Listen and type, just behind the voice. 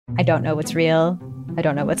I don't know what's real. I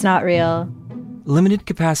don't know what's not real. Limited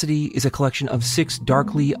Capacity is a collection of 6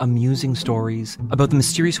 darkly amusing stories about the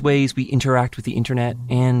mysterious ways we interact with the internet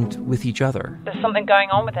and with each other. There's something going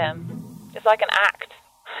on with him. It's like an act.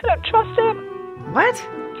 I don't trust him. What?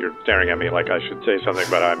 You're staring at me like I should say something,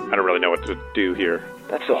 but I don't really know what to do here.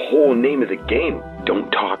 That's the whole name of the game.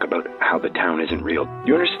 Don't talk about how the town isn't real.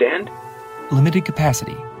 You understand? Limited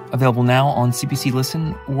Capacity. Available now on CBC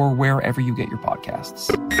Listen or wherever you get your podcasts.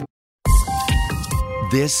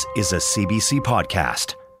 This is a CBC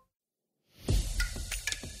podcast.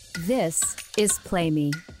 This is Play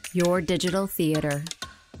Me, your digital theater.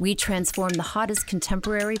 We transform the hottest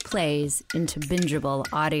contemporary plays into bingeable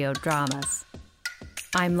audio dramas.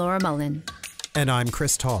 I'm Laura Mullen. And I'm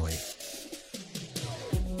Chris Tolley.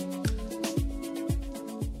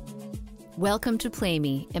 Welcome to Play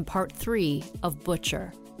Me in part 3 of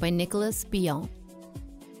Butcher by Nicholas Bion.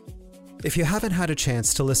 If you haven't had a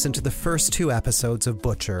chance to listen to the first 2 episodes of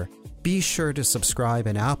Butcher, be sure to subscribe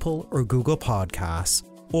in Apple or Google Podcasts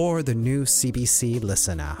or the new CBC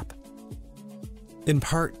Listen app. In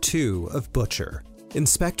part 2 of Butcher,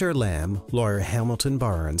 Inspector Lamb, lawyer Hamilton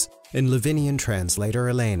Barnes, and Lavinian translator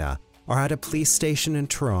Elena are at a police station in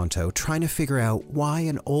Toronto trying to figure out why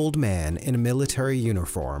an old man in a military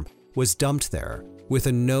uniform was dumped there with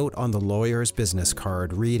a note on the lawyer's business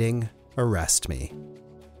card reading, "Arrest me."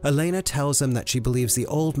 Elena tells him that she believes the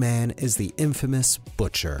old man is the infamous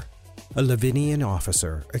Butcher, a Lavinian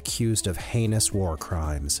officer accused of heinous war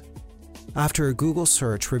crimes. After a Google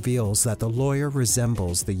search reveals that the lawyer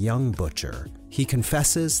resembles the young Butcher, he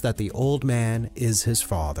confesses that the old man is his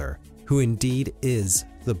father, who indeed is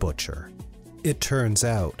the Butcher. It turns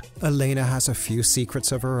out, Elena has a few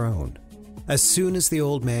secrets of her own. As soon as the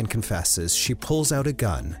old man confesses, she pulls out a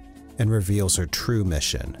gun and reveals her true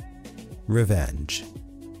mission: revenge.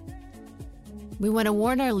 We want to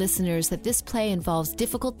warn our listeners that this play involves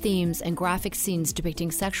difficult themes and graphic scenes depicting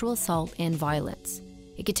sexual assault and violence.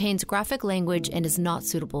 It contains graphic language and is not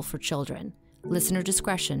suitable for children. Listener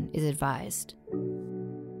discretion is advised.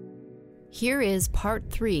 Here is part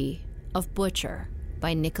 3 of Butcher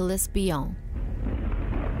by Nicholas Bion.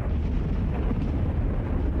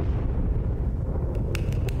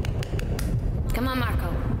 Come on,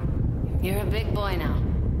 Marco. You're a big boy now.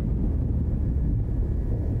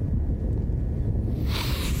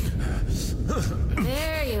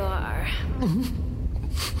 There you are.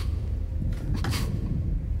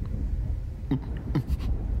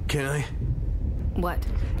 Can I? What?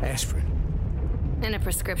 Aspirin. In a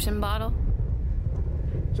prescription bottle?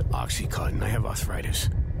 It's Oxycontin. I have arthritis.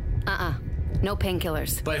 No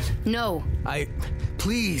painkillers. But... No.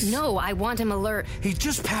 Please. No, I want him alert. He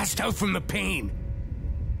just passed out from the pain.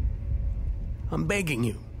 I'm begging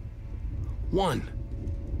you. 1.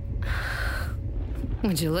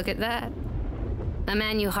 Would you look at that? A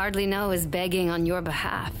man you hardly know is begging on your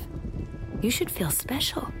behalf. You should feel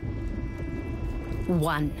special.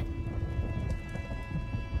 1.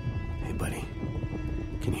 Hey, buddy.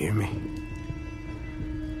 Can you hear me?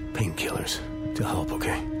 Painkillers to help,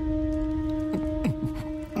 okay?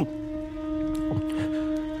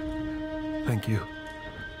 Thank you.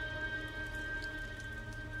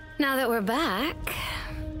 Now that we're back,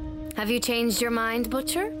 have you changed your mind,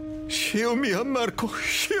 Butcher? Show me, Marco.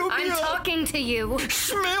 Show me. I'm talking to you.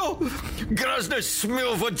 Smell! Grazne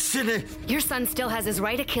smell vodsine. Your son still has his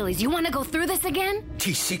right Achilles. You want to go through this again?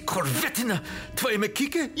 Ti si korvetina. Tvoje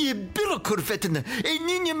mekike je bilo korvetina. E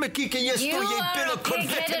ninje mekike je sto je bilo You are a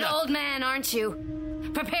pig-headed korvetina. old man, aren't you?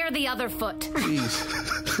 Prepare the other foot.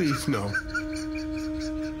 Please, no.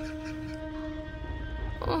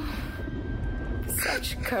 Oh,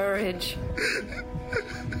 such courage.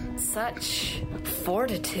 Such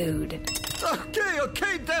fortitude.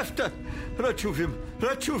 Okay, Defta.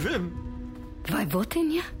 Rachuvim.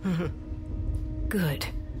 Vaivotinya? Good.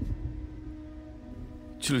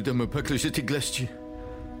 Chiludama pakližeti glesči.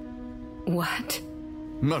 What?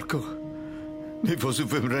 Marco, ne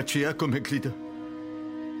vozuvem rači jako meklida.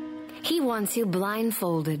 He wants you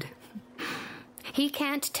blindfolded. He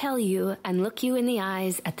can't tell you and look you in the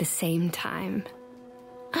eyes at the same time.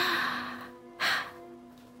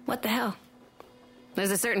 What the hell?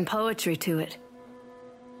 There's a certain poetry to it.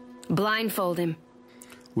 Blindfold him.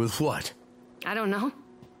 With what? I don't know.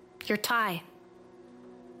 Your tie.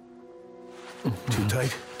 Too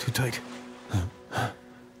tight.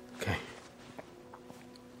 Okay.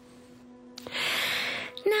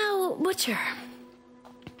 Now, Butcher,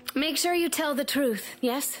 make sure you tell the truth,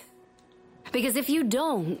 yes? Because if you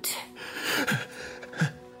don't...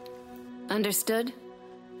 Understood?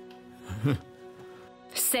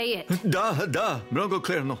 Say it. Da, mnogo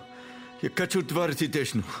klirno. Je kachut dwarti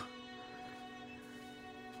deshnu.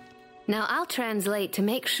 Now I'll translate to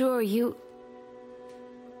make sure you...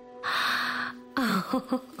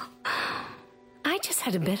 Oh, I just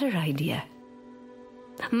had a better idea.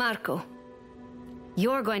 Marco,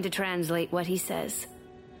 you're going to translate what he says.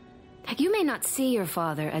 You may not see your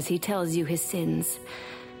father as he tells you his sins,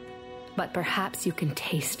 but perhaps you can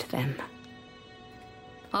taste them.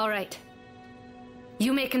 All right.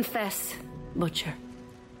 You may confess, Butcher.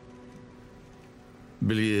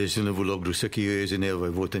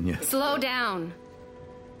 Slow down,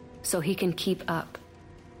 so he can keep up.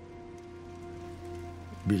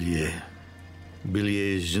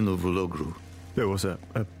 There was a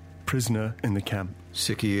prisoner in the camp.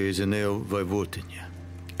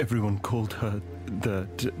 Everyone called her the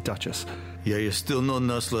Duchess.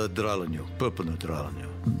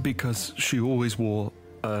 Because she always wore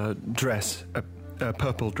a dress, a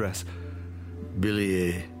purple dress.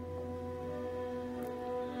 Billy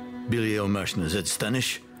O'Marshna, is it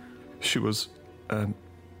Stanish? She was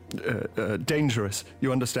dangerous,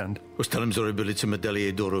 you understand?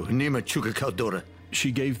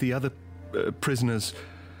 She gave the other prisoners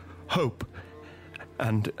hope,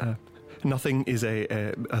 and nothing is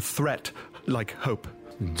a threat like hope.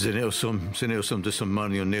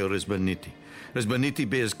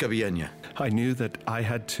 I knew that I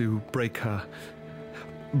had to break her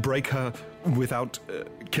without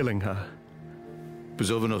killing her.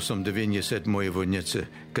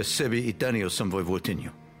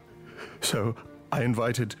 So I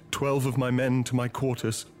invited 12 of my men to my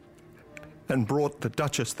quarters and brought the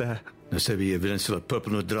Duchess there.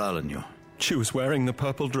 She was wearing the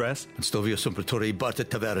purple dress.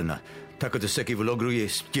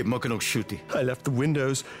 I left the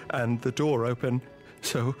windows and the door open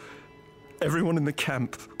so everyone in the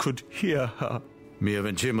camp could hear her.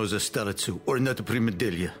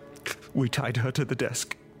 We tied her to the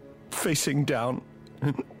desk, facing down.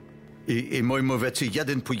 And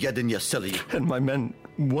my men,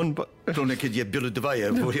 one by...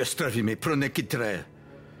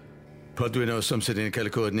 Podwino samsedin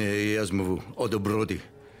kalkodne Yazmovu, Odo Brody.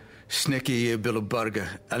 Sneki je bilo Barga,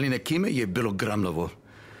 Alina Kime je bilo Gramlovo.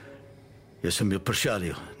 Ja sam bil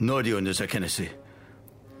pršalio, nodio ne zakenesi.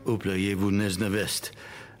 Upla je vu ne zna vest,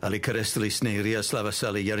 ali karestili sne Rija Slava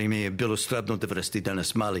Sali, Jarime je bilo strabno da vrsti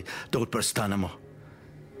danas mali, da odprstanamo.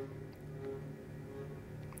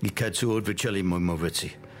 I kad su odvrćali moj moveci,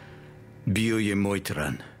 bio je moj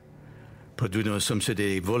tran. Podwino sam se da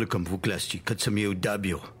je volikom v uklasči, kad sam je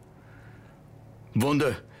udabio.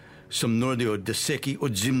 Vonda sam nordio da seki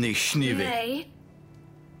od zimne šnive. Nay.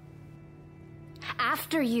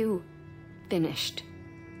 After you finished,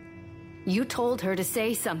 you told her to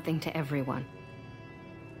say something to everyone.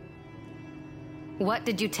 What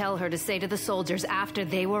did you tell her to say to the soldiers after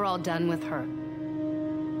they were all done with her?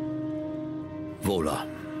 Vola.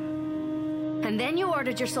 And then you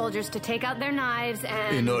ordered your soldiers to take out their knives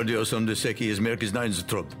and... In ordio sam da seki iz merkis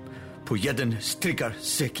najnzetrop. Po jeden strikar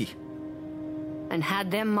seki. And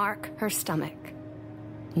had them mark her stomach.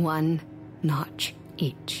 1 notch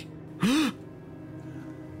each.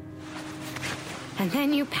 And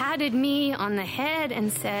then you patted me on the head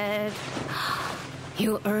and said,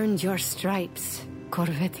 "You earned your stripes,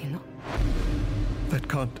 Corvetino." That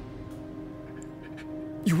can't...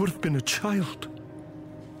 You would have been a child.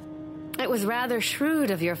 It was rather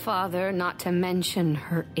shrewd of your father not to mention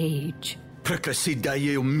her age.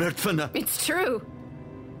 It's true.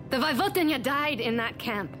 The Vaivotinya died in that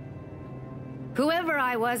camp. Whoever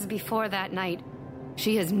I was before that night,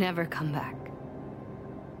 she has never come back.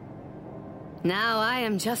 Now I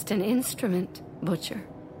am just an instrument, Butcher.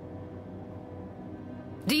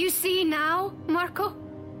 Do you see now, Marco?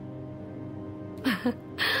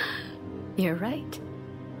 You're right.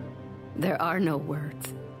 There are no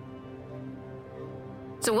words.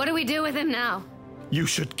 So what do we do with him now? You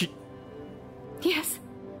should Yes.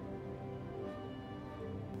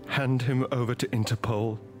 hand him over to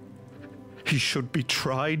Interpol. He should be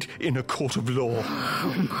tried in a court of law.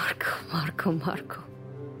 Oh, Marco.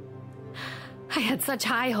 I had such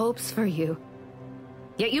high hopes for you.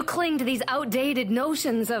 Yet you cling to these outdated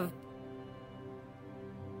notions of...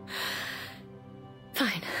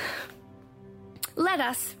 Fine. Let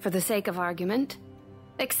us, for the sake of argument,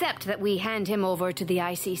 accept that we hand him over to the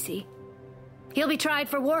ICC. He'll be tried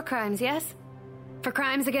for war crimes, yes? For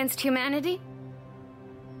crimes against humanity?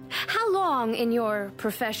 How long, in your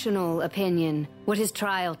professional opinion, would his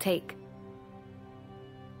trial take?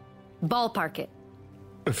 Ballpark it.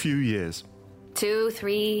 A few years. 2,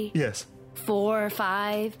 3... Yes. 4,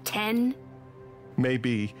 5, 10?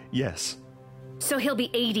 Maybe, yes. So he'll be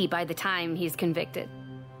 80 by the time he's convicted.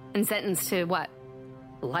 And sentenced to what?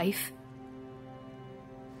 Life?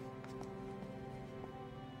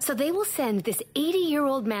 So they will send this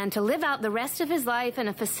 80-year-old man to live out the rest of his life in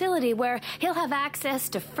a facility where he'll have access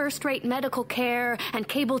to first-rate medical care and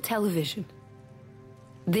cable television.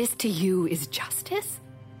 This to you is justice?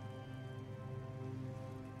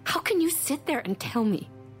 How can you sit there and tell me,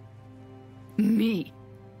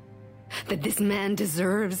 that this man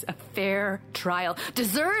deserves a fair trial,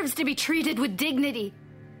 deserves to be treated with dignity?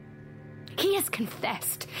 He has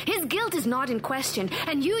confessed. His guilt is not in question,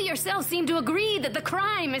 and you yourself seem to agree that the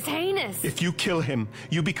crime is heinous. If you kill him,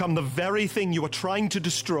 you become the very thing you are trying to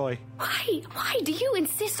destroy. Why? Why do you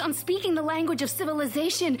insist on speaking the language of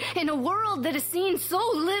civilization in a world that has seen so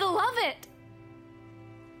little of it?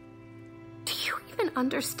 Do you even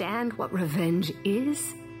understand what revenge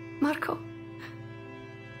is, Marco?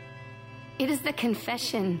 It is the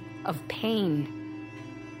confession of pain.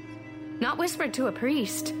 Not whispered to a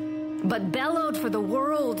priest, but bellowed for the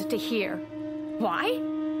world to hear. Why?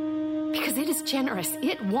 Because it is generous.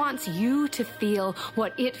 It wants you to feel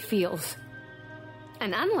what it feels.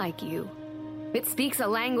 And unlike you, it speaks a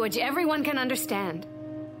language everyone can understand.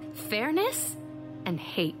 Fairness and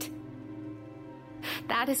hate.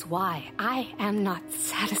 That is why I am not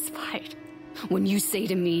satisfied when you say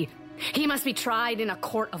to me, he must be tried in a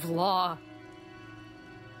court of law.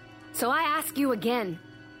 So I ask you again,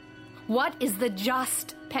 what is the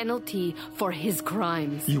just penalty for his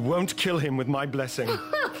crimes? You won't kill him with my blessing.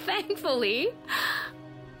 Thankfully,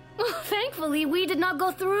 we did not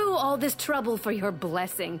go through all this trouble for your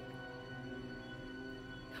blessing.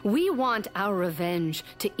 We want our revenge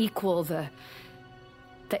to equal the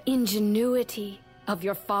ingenuity of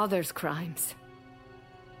your father's crimes.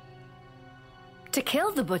 To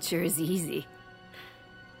kill the butcher is easy,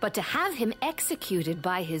 but to have him executed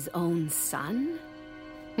by his own son?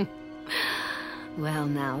 Well,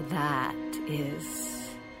 now that is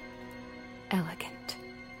elegant.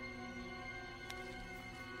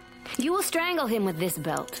 You will strangle him with this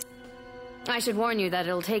belt. I should warn you that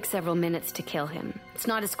it'll take several minutes to kill him. It's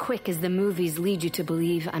not as quick as the movies lead you to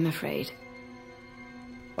believe, I'm afraid.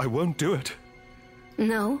 I won't do it.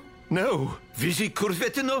 No? No.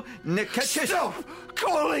 Stop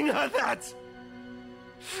calling her that!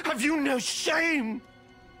 Have you no shame?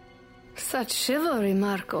 Such chivalry,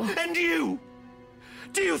 Marco. And you?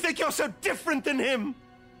 Do you think you're so different than him?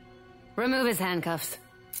 Remove his handcuffs.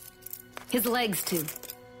 His legs, too.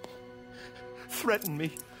 Threaten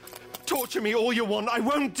me. Torture me all you want. I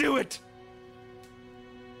won't do it.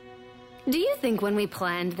 Do you think when we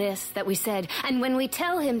planned this, that we said, and when we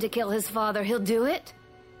tell him to kill his father, he'll do it?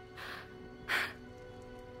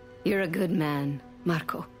 You're a good man,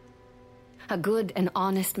 Marco. A good and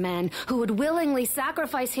honest man who would willingly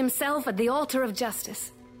sacrifice himself at the altar of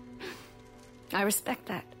justice. I respect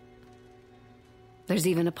that. There's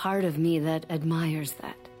even a part of me that admires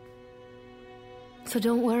that. So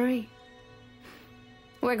don't worry.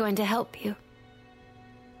 We're going to help you.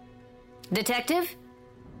 Detective?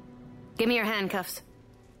 Give me your handcuffs.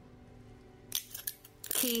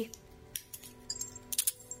 Key.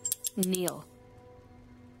 Kneel.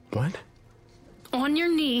 What? On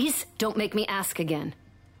your knees. Don't make me ask again.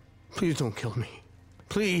 Please don't kill me.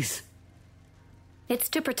 Please. It's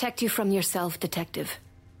to protect you from yourself, Detective.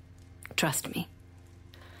 Trust me.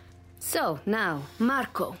 So, now,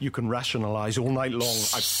 Marco. You can rationalize all night long.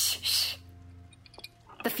 Shh.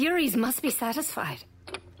 The Furies must be satisfied.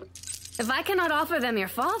 If I cannot offer them your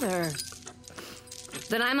father,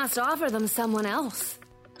 then I must offer them someone else.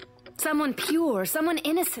 Someone pure, someone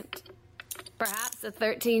innocent. Perhaps a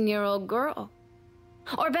 13-year-old girl.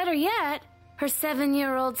 Or better yet, her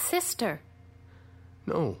 7-year-old sister.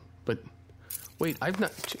 No, but wait, I've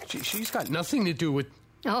not... She's got nothing to do with...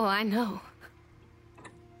 Oh, I know.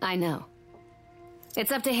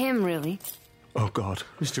 It's up to him, really. Oh, God.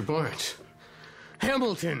 Mr. Barnes.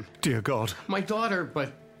 Hamilton. Dear God. My daughter,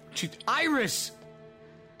 but... Iris!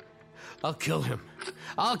 I'll kill him.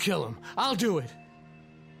 I'll do it.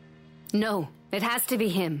 No, it has to be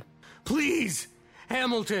him. Please,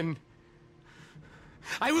 Hamilton.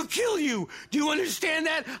 I will kill you. Do you understand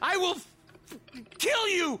that? I will kill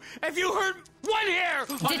you if you hurt one hair.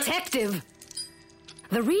 Detective!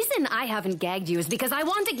 The reason I haven't gagged you is because I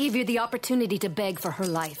want to give you the opportunity to beg for her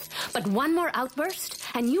life. But one more outburst,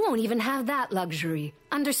 and you won't even have that luxury.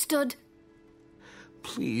 Understood?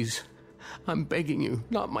 Please, I'm begging you.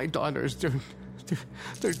 Not my daughters.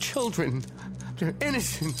 They're children. They're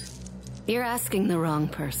innocent. You're asking the wrong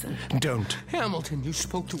person. Don't. Hamilton, you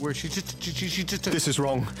spoke to her. She just... This is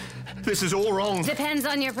wrong. This is all wrong. Depends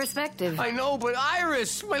on your perspective. I know, but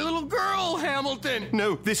Iris, my little girl, Hamilton.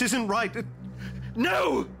 No, this isn't right.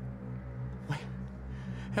 No!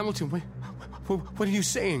 Hamilton, what are you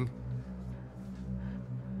saying?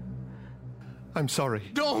 I'm sorry.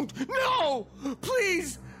 Don't! No!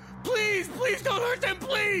 Please! Please! Please don't hurt them,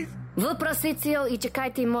 please! Въпросител и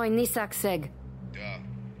чекайте мой нисак сег. Да.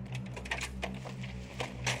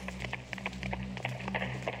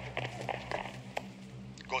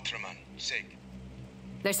 Gotraman, Seg.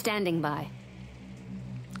 They're standing by.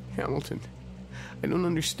 Hamilton, I don't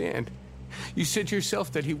understand. You said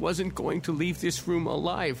yourself that he wasn't going to leave this room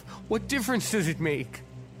alive. What difference does it make?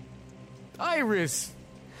 Iris!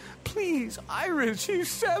 Please, Iris, she's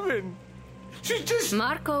 7. She's just...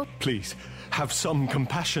 Marco. Please, have some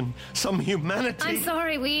compassion, some humanity. I'm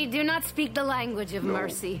sorry, we do not speak the language of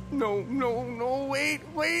mercy. No, wait,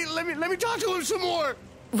 let me talk to him some more!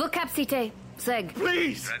 Vă capsite, Seg.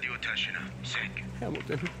 Please! Radio Tashina, Seg.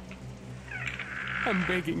 Hamilton, I'm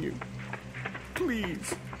begging you.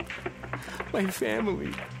 Please. My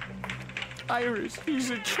family. Iris,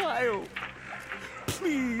 he's a child.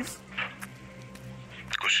 Please.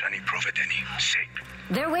 Kushani Provedeni, Seg.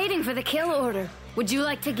 They're waiting for the kill order. Would you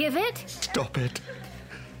like to give it? Stop it.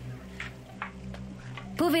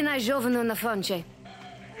 Puvina Jovenu na fonche.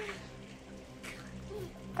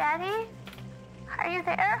 Daddy? Are you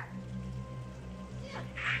there?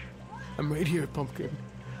 I'm right here, Pumpkin.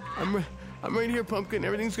 I'm right here, Pumpkin.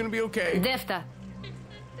 Everything's gonna be okay. Defta.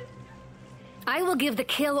 I will give the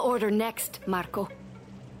kill order next, Marco.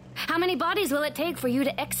 How many bodies will it take for you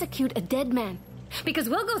to execute a dead man? Because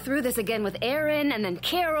we'll go through this again with Aaron, and then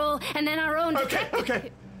Carol, and then our own detective.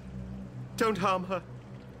 Okay. Don't harm her.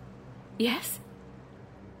 Yes?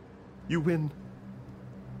 You win.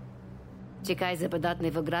 Чекай за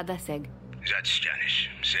податни вограда, Seg. Zatstjanish,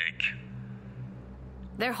 Seg.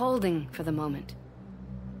 They're holding for the moment.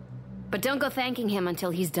 But don't go thanking him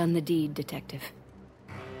until he's done the deed, Detective.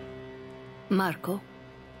 Marco?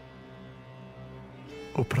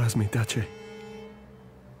 Oprazmi dace.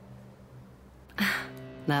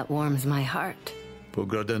 That warms my heart.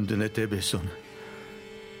 Pogradan denetebe son.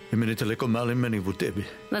 Iminiteleko malimeni vutebi.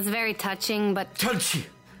 That's very touching, but... Talchi!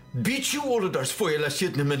 Beat you all of us for your last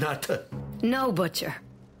minata. No, Butcher.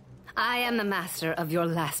 I am the master of your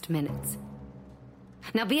last minutes.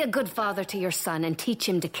 Now be a good father to your son and teach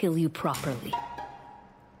him to kill you properly.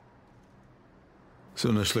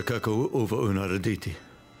 Sunashlakako over unaraditi.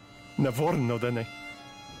 Navorno dene.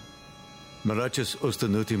 Marachas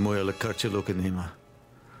ostanuti moja lekarče lokenima.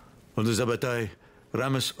 Onda zabataj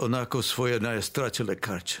rames onako svoje najstrače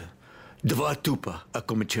lekarče. 2 tupa,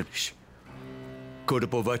 ako me činiš. Ko da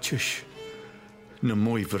povačeš, na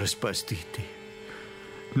moj vrspastiti.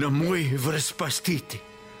 Na moj vrspastiti.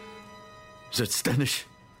 Zastaneš?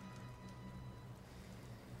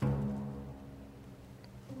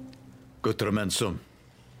 Gotraman som.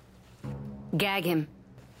 Gag him.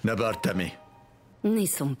 Nabartami.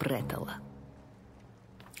 Nisam pretala.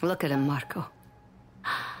 Look at him, Marco.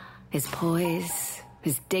 His poise,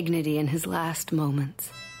 his dignity in his last moments.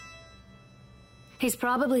 He's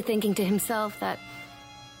probably thinking to himself that,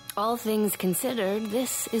 all things considered,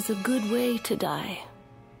 this is a good way to die.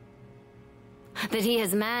 That he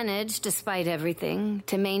has managed, despite everything,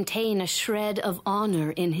 to maintain a shred of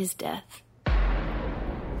honor in his death.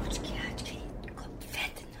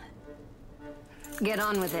 Get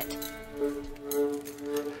on with it.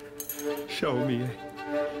 Show me.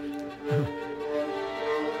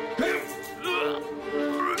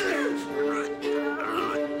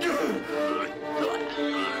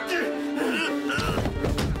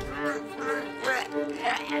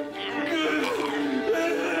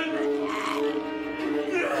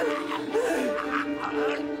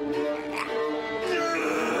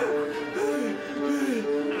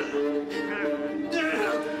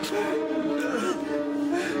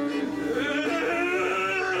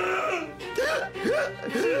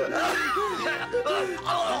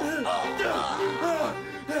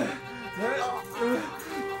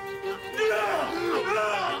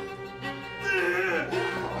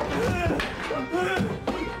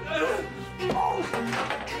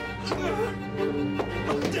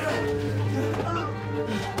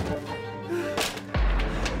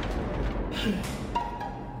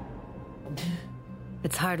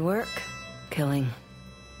 It's hard work, killing.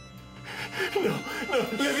 No,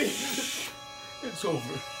 let me... It's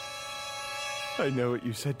over. I know what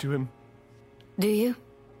you said to him. Do you?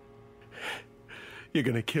 You're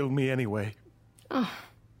gonna kill me anyway. Oh,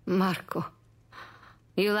 Marco.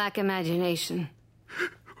 You lack imagination.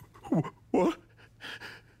 What?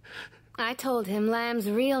 I told him Lamb's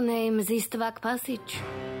real name is Istvak Pasic.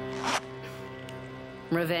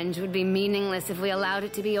 Revenge would be meaningless if we allowed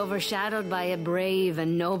it to be overshadowed by a brave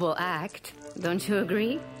and noble act. Don't you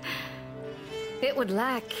agree? It would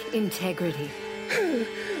lack integrity.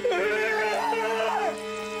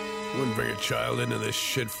 Wouldn't bring a child into this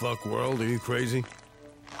shit-fuck world, are you crazy?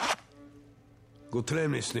 Go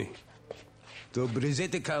tremnisni. To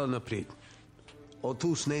brizete kalo naprijed. O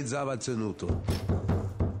tu sned zava cenuto.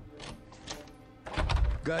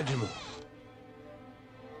 Gađimo.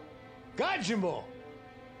 Gađimo!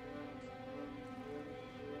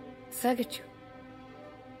 Sagachu.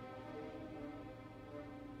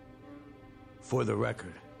 For the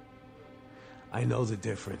record, I know the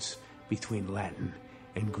difference between Latin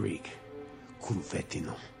and Greek.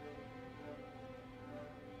 Confettino.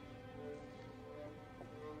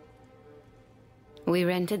 We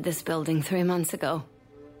rented this building 3 months ago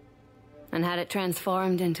and had it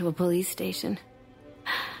transformed into a police station.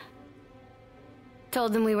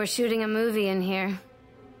 Told them we were shooting a movie in here.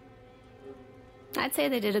 I'd say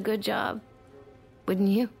they did a good job. Wouldn't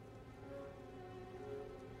you?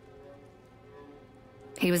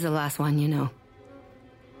 He was the last one, you know.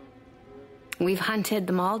 We've hunted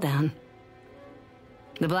them all down.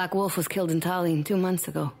 The Black Wolf was killed in Tallinn 2 months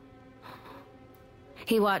ago.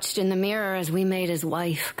 He watched in the mirror as we made his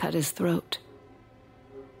wife cut his throat.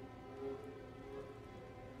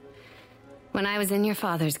 When I was in your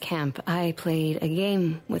father's camp, I played a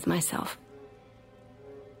game with myself.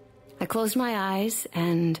 I closed my eyes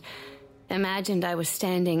and imagined I was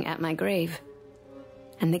standing at my grave.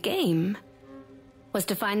 And the game was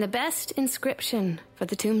to find the best inscription for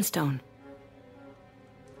the tombstone.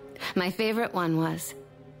 My favorite one was,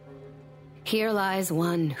 "Here lies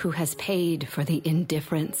one who has paid for the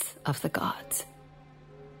indifference of the gods."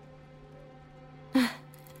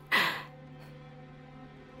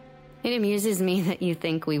 It amuses me that you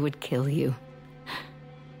think we would kill you.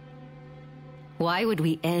 Why would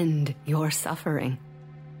we end your suffering?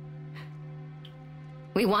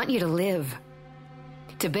 We want you to live,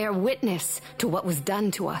 to bear witness to what was done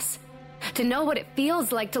to us, to know what it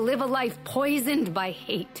feels like to live a life poisoned by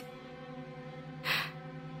hate.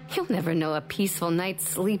 You'll never know a peaceful night's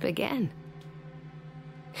sleep again.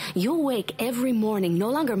 You'll wake every morning, no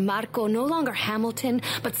longer Marco, no longer Hamilton,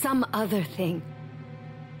 but some other thing.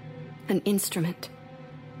 An instrument.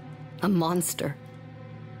 A monster.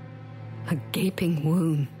 A gaping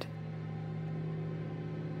wound.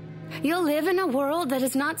 You'll live in a world that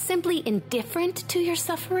is not simply indifferent to your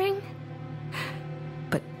suffering,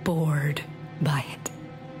 but bored by it.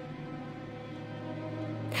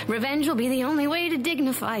 Revenge will be the only way to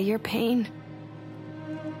dignify your pain.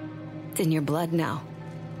 It's in your blood now.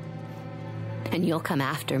 And you'll come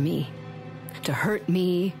after me. To hurt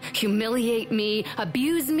me, humiliate me,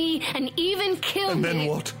 abuse me, and even kill me. And then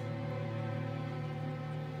what?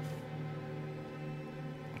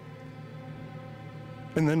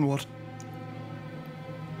 And then what?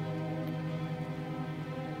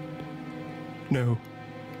 No.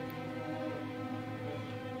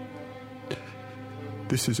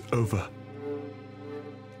 This is over.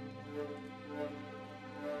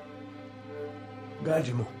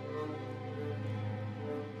 Gađimo.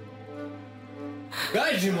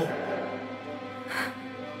 Gađimo!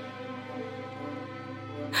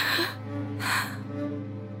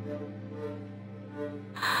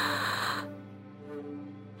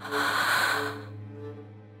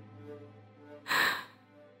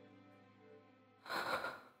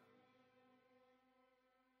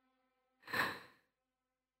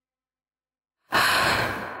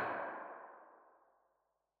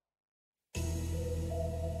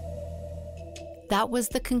 That was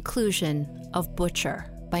the conclusion of Butcher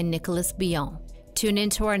by Nicholas Bion. Tune in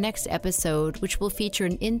to our next episode, which will feature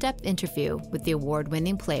an in-depth interview with the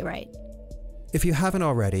award-winning playwright. If you haven't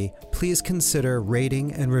already, please consider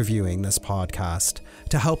rating and reviewing this podcast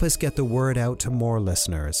to help us get the word out to more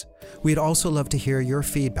listeners. We'd also love to hear your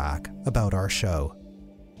feedback about our show.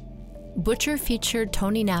 Butcher featured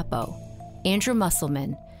Tony Napo, Andrew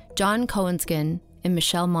Musselman, John Coenskin, and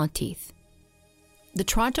Michelle Monteith. The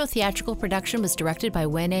Toronto theatrical production was directed by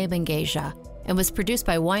Wene Bengeja and was produced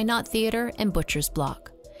by Why Not Theatre and Butcher's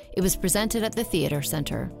Block. It was presented at the Theatre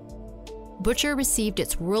Centre. Butcher received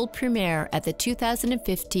its world premiere at the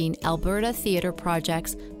 2015 Alberta Theatre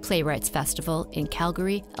Project's Playwrights Festival in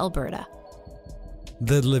Calgary, Alberta.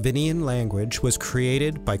 The Lavinian language was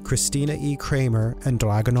created by Christina E. Kramer and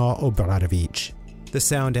Dragonar Obradovich. The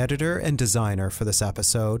sound editor and designer for this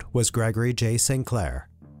episode was Gregory J. Sinclair.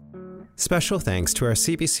 Special thanks to our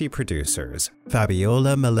CBC producers,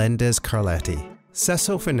 Fabiola Melendez-Carletti,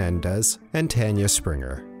 Cecil Fernandez, and Tanya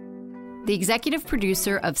Springer. The executive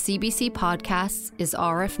producer of CBC Podcasts is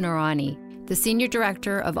Arif Noorani. The senior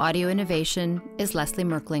director of audio innovation is Leslie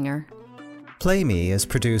Merklinger. Play Me is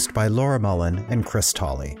produced by Laura Mullen and Chris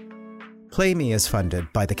Tolley. Play Me is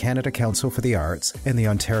funded by the Canada Council for the Arts and the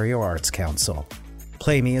Ontario Arts Council.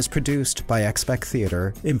 Play Me is produced by Expect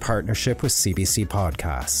Theatre in partnership with CBC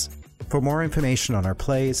Podcasts. For more information on our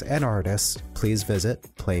plays and artists, please visit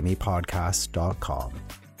playmepodcast.com.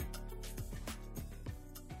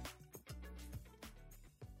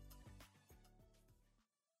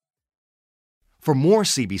 For more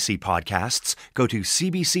CBC podcasts, go to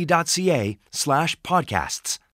cbc.ca/podcasts.